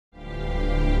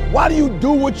Why do you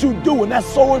do what you do? And that's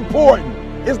so important.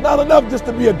 It's not enough just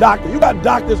to be a doctor. You got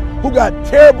doctors who got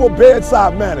terrible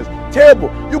bedside manners,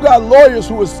 terrible. You got lawyers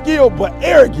who are skilled but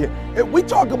arrogant. And we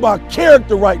talk about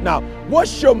character right now.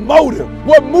 What's your motive?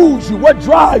 What moves you? What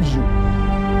drives you?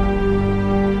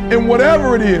 And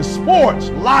whatever it is, sports,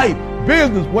 life,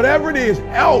 business, whatever it is,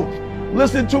 health,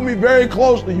 listen to me very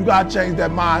closely. You got to change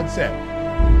that mindset.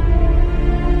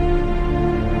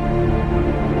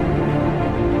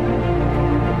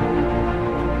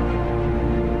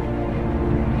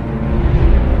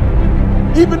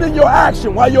 Even in your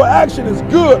action, while your action is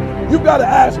good, you got to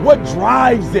ask what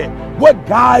drives it, what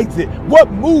guides it,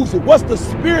 what moves it, what's the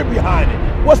spirit behind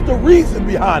it, what's the reason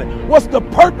behind it, what's the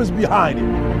purpose behind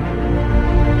it.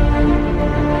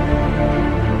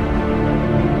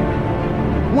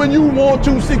 When you want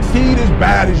to succeed as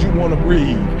bad as you want to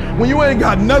breathe, when you ain't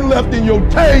got nothing left in your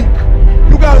tank,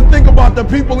 you got to think about the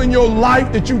people in your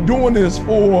life that you're doing this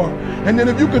for. And then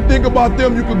if you could think about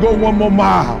them, you could go one more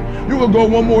mile. You could go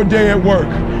one more day at work.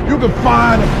 You can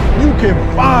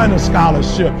find a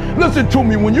scholarship. Listen to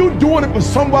me, when you're doing it for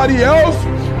somebody else,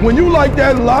 when you like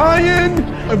that lion,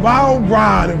 if I don't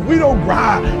grind, if we don't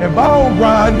grind, if I don't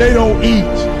grind, they don't eat.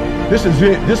 This is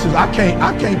it. I can't.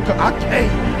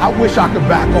 I wish I could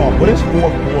back off, but it's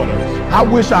fourth quarter. I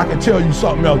wish I could tell you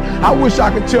something else. I wish I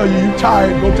could tell you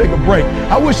tired, go take a break.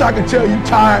 I wish I could tell you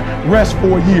tired, rest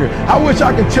for a year. I wish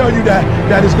I could tell you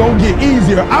that it's gonna get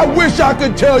easier. I wish I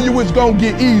could tell you it's gonna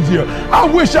get easier. I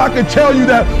wish I could tell you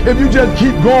that if you just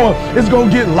keep going, it's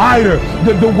gonna get lighter.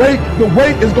 The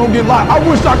weight is gonna get lighter. I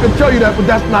wish I could tell you that, but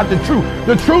that's not the truth.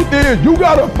 The truth is you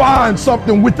gotta find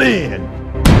something within.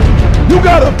 You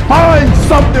gotta find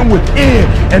something within,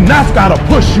 and that's gotta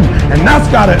push you, and that's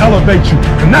gotta elevate you,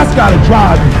 and that's gotta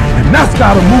drive you, and that's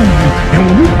gotta move you. And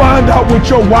when you find out what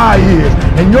your why is,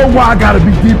 and your why gotta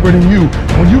be deeper than you.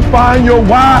 When you find your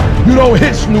why, you don't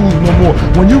hit snooze no more.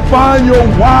 When you find your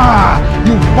why,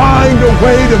 you find a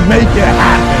way to make it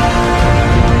happen.